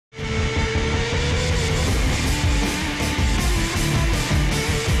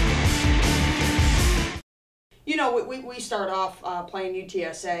know, we start off playing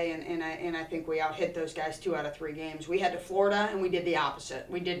UTSA, and I think we out-hit those guys 2 out of 3 games. We head to Florida, and we did the opposite.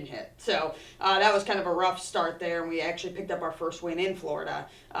 We didn't hit. So that was kind of a rough start there, and we actually picked up our first win in Florida.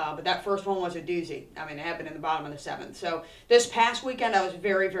 But that first one was a doozy. I mean, it happened in the bottom of the 7th. So this past weekend, I was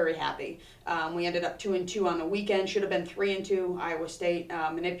very, very happy. We ended up 2-2 on the weekend. Should have been 3-2. Iowa State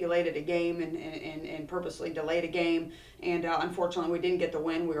manipulated a game and purposely delayed a game. And unfortunately, we didn't get the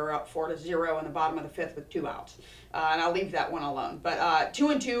win. We were up 4-0 in the bottom of the 5th with 2 outs. And I'll leave that one alone. But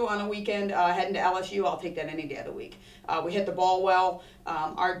 2-2 on the weekend, heading to LSU, I'll take that any day of the week. We hit the ball well.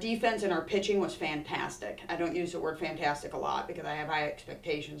 Our defense and our pitching was fantastic. I don't use the word fantastic a lot because I have high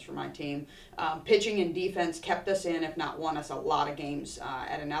expectations for my team. Pitching and defense kept us in, if not won us a lot of games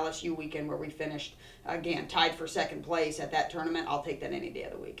at an LSU weekend where we finished, again, tied for 2nd place at that tournament. I'll take that any day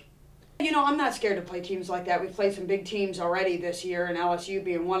of the week. You know, I'm not scared to play teams like that. We've played some big teams already this year, and LSU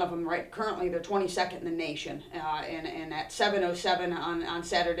being one of them. Right, currently they're 22nd in the nation, and at 7:07 on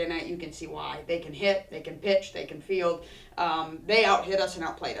Saturday night, you can see why. They can hit, they can pitch, they can field. They out-hit us and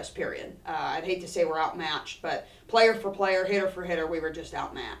outplayed us, period. I'd hate to say we're outmatched, but player for player, hitter for hitter, we were just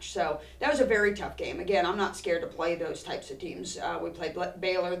outmatched. So that was a very tough game. Again, I'm not scared to play those types of teams. We played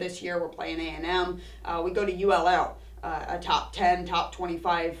Baylor this year. We're playing A&M. We go to ULL. A top 10, top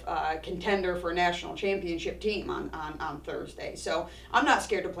 25 contender for a national championship team on Thursday. So I'm not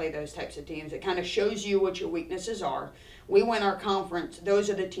scared to play those types of teams. It kind of shows you what your weaknesses are. We win our conference. Those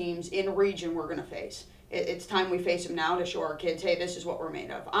are the teams in region we're going to face. It's time we face them now to show our kids, hey, this is what we're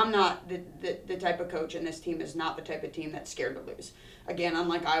made of. I'm not the type of coach, and this team is not the type of team that's scared to lose. Again,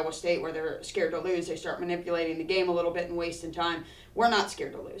 unlike Iowa State where they're scared to lose, they start manipulating the game a little bit and wasting time. We're not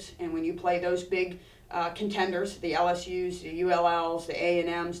scared to lose. And when you play those big contenders, the LSUs, the ULLs, the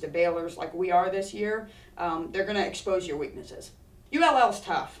A&Ms, the Baylors, like we are this year, they're going to expose your weaknesses. ULL's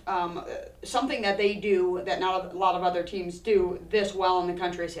tough. Something that they do that not a lot of other teams do this well in the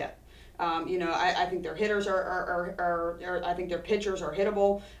country is hit. You know, I think their hitters I think their pitchers are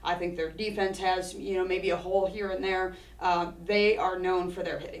hittable. I think their defense has, you know, maybe a hole here and there. They are known for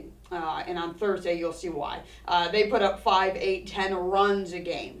their hitting. And on Thursday, you'll see why. They put up 5, 8, 10 runs a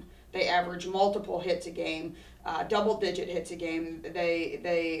game. They average multiple hits a game, double-digit hits a game.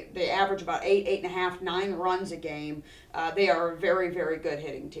 They average about 8, 8.5, 9 runs a game. They are a very, very good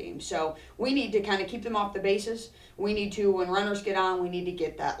hitting team. So we need to kind of keep them off the bases. We need to, when runners get on, we need to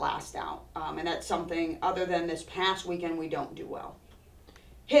get that last out. And that's something, other than this past weekend, we don't do well.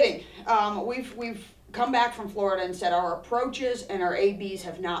 Hitting. We've come back from Florida and said our approaches and our ABs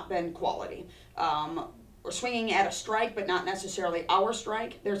have not been quality. We're swinging at a strike, but not necessarily our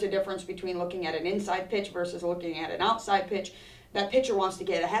strike. There's a difference between looking at an inside pitch versus looking at an outside pitch. That pitcher wants to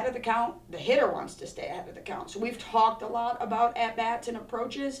get ahead of the count. The hitter wants to stay ahead of the count. So we've talked a lot about at-bats and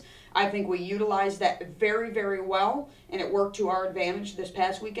approaches. I think we utilized that very, very well, and it worked to our advantage this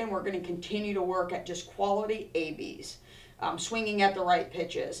past weekend. We're going to continue to work at just quality ABs. Swinging at the right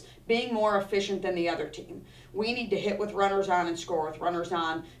pitches, being more efficient than the other team. We need to hit with runners on and score with runners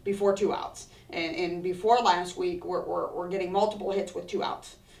on before 2 outs. And before last week, we're getting multiple hits with 2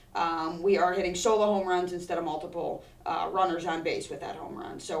 outs. We are hitting solo home runs instead of multiple runners on base with that home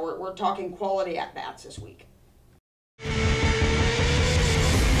run. So we're talking quality at-bats this week.